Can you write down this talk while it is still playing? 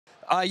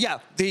Yeah,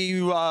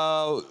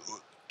 the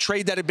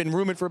trade that had been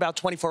rumored for about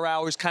 24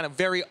 hours, kind of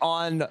very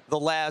on the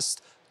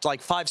last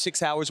like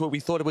 5-6 hours where we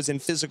thought it was in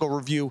physical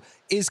review,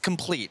 is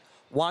complete.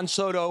 Juan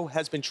Soto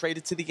has been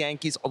traded to the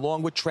Yankees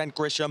along with Trent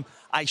Grisham.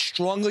 I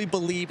strongly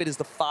believe it is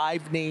the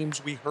 5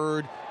 names we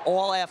heard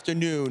all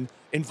afternoon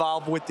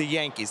involved with the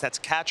Yankees. That's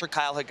catcher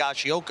Kyle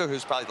Higashioka,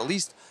 who's probably the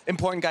least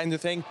important guy in the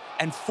thing,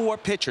 and 4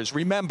 pitchers.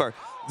 Remember,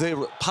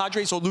 the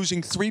Padres are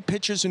losing 3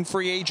 pitchers in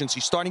free agency,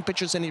 starting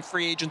pitchers in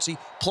free agency,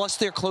 plus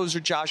their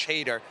closer, Josh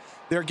Hader.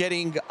 They're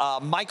getting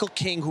Michael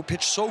King, who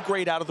pitched so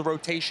great out of the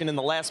rotation in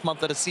the last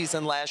month of the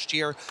season last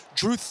year.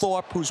 Drew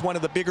Thorpe, who's one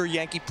of the bigger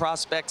Yankee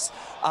prospects,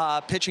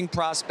 pitching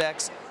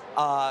prospects.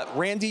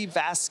 Randy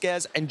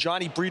Vasquez and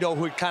Johnny Brito,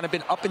 who had kind of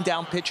been up and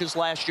down pitchers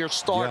last year,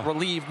 start,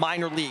 relieve,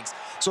 minor leagues.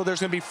 So there's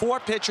going to be 4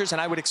 pitchers, and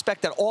I would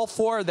expect that all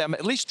 4 of them,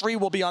 at least 3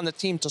 will be on the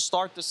team to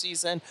start the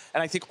season,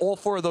 and I think all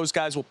 4 of those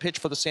guys will pitch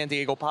for the San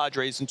Diego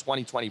Padres in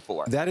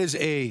 2024. That is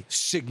a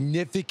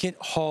significant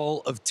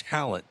haul of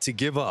talent to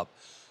give up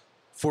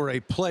for a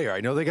player.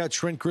 I know they got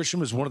Trent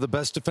Grisham as one of the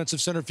best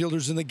defensive center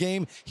fielders in the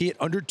game. He hit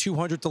under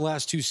 200 the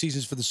last 2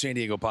 seasons for the San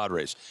Diego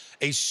Padres.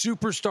 A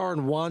superstar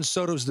in Juan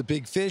Soto's the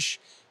big fish.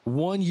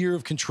 1 year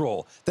of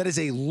control. That is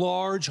a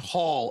large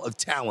haul of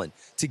talent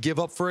to give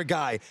up for a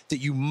guy that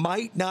you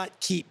might not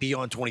keep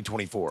beyond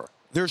 2024.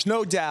 There's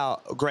no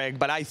doubt, Greg,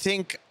 but I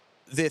think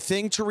the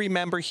thing to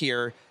remember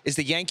here is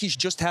the Yankees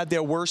just had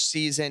their worst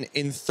season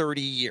in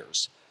 30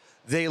 years.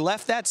 They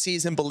left that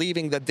season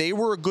believing that they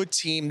were a good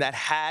team that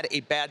had a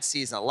bad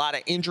season, a lot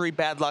of injury,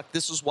 bad luck.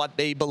 This is what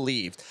they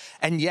believed.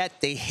 And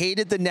yet they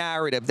hated the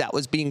narrative that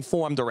was being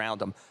formed around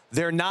them.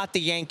 They're not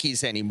the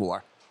Yankees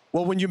anymore.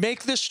 Well, when you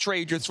make this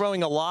trade, you're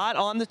throwing a lot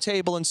on the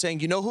table and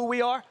saying, you know who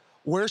we are?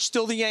 We're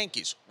still the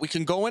Yankees. We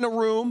can go in a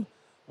room,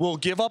 we'll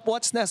give up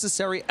what's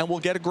necessary, and we'll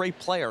get a great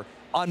player.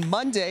 On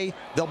Monday,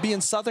 they'll be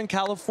in Southern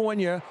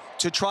California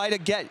to try to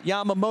get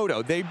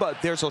Yamamoto.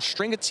 There's a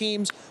string of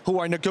teams who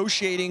are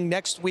negotiating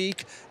next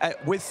week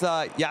with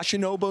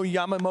Yoshinobu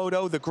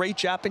Yamamoto, the great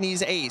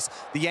Japanese ace.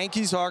 The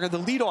Yankees are the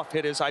leadoff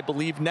hitters, I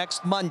believe,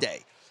 next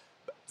Monday.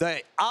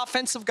 The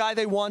offensive guy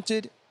they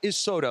wanted is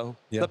Soto.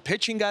 The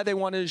pitching guy they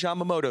wanted is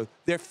Yamamoto.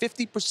 They're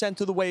 50%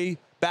 of the way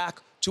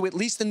back to, at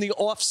least in the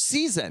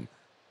offseason,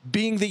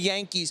 being the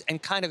Yankees and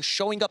kind of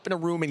showing up in a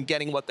room and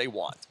getting what they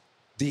want.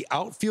 The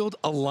outfield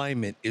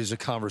alignment is a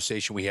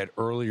conversation we had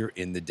earlier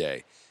in the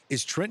day.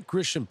 Is Trent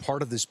Grisham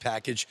part of this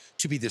package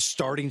to be the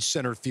starting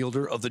center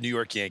fielder of the New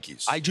York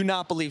Yankees? I do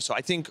not believe so.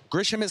 I think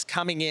Grisham is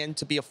coming in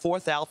to be a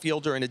 4th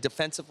outfielder and a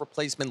defensive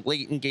replacement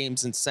late in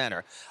games in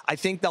center. I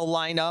think they'll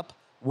line up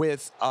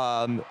with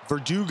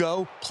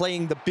Verdugo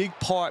playing the big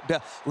part.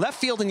 Left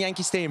field in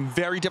Yankee Stadium,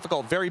 very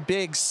difficult, very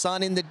big,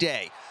 sun in the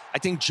day. I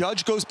think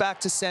Judge goes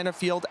back to center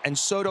field, and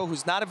Soto,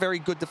 who's not a very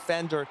good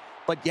defender,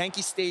 but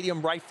Yankee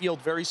Stadium right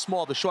field, very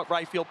small. The short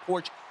right field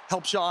porch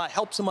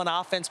helps him on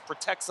offense,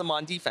 protects him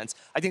on defense.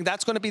 I think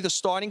that's going to be the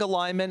starting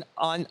alignment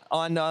on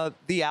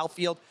the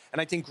outfield, and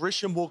I think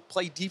Grisham will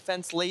play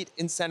defense late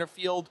in center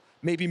field,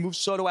 maybe move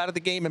Soto out of the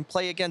game and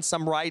play against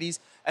some righties.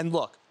 And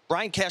look,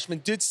 Brian Cashman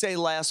did say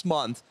last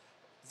month,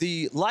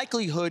 the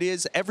likelihood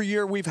is every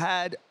year we've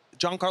had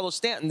Giancarlo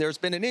Stanton, there's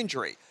been an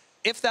injury.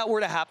 If that were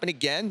to happen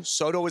again,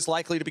 Soto is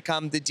likely to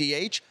become the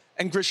DH,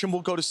 and Grisham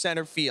will go to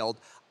center field.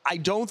 I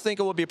don't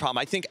think it will be a problem.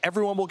 I think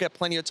everyone will get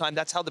plenty of time.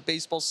 That's how the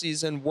baseball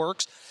season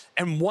works.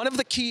 And one of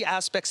the key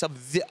aspects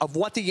of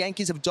what the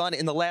Yankees have done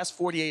in the last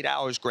 48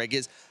 hours, Greg,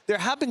 is there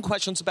have been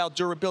questions about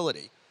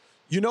durability.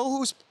 You know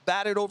who's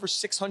batted over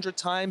 600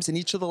 times in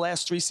each of the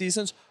last 3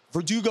 seasons?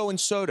 Verdugo and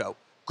Soto.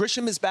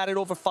 Grisham has batted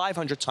over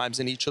 500 times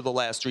in each of the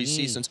last 3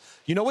 seasons.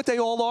 You know what they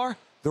all are?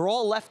 They're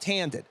all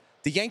left-handed.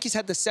 The Yankees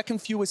had the 2nd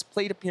fewest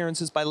plate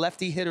appearances by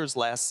lefty hitters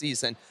last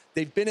season.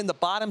 They've been in the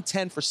bottom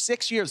 10 for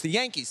 6 years. The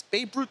Yankees,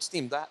 Babe Ruth's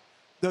team,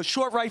 the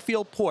short right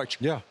field porch,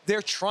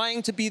 they're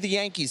trying to be the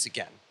Yankees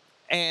again.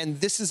 And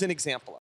this is an example of it.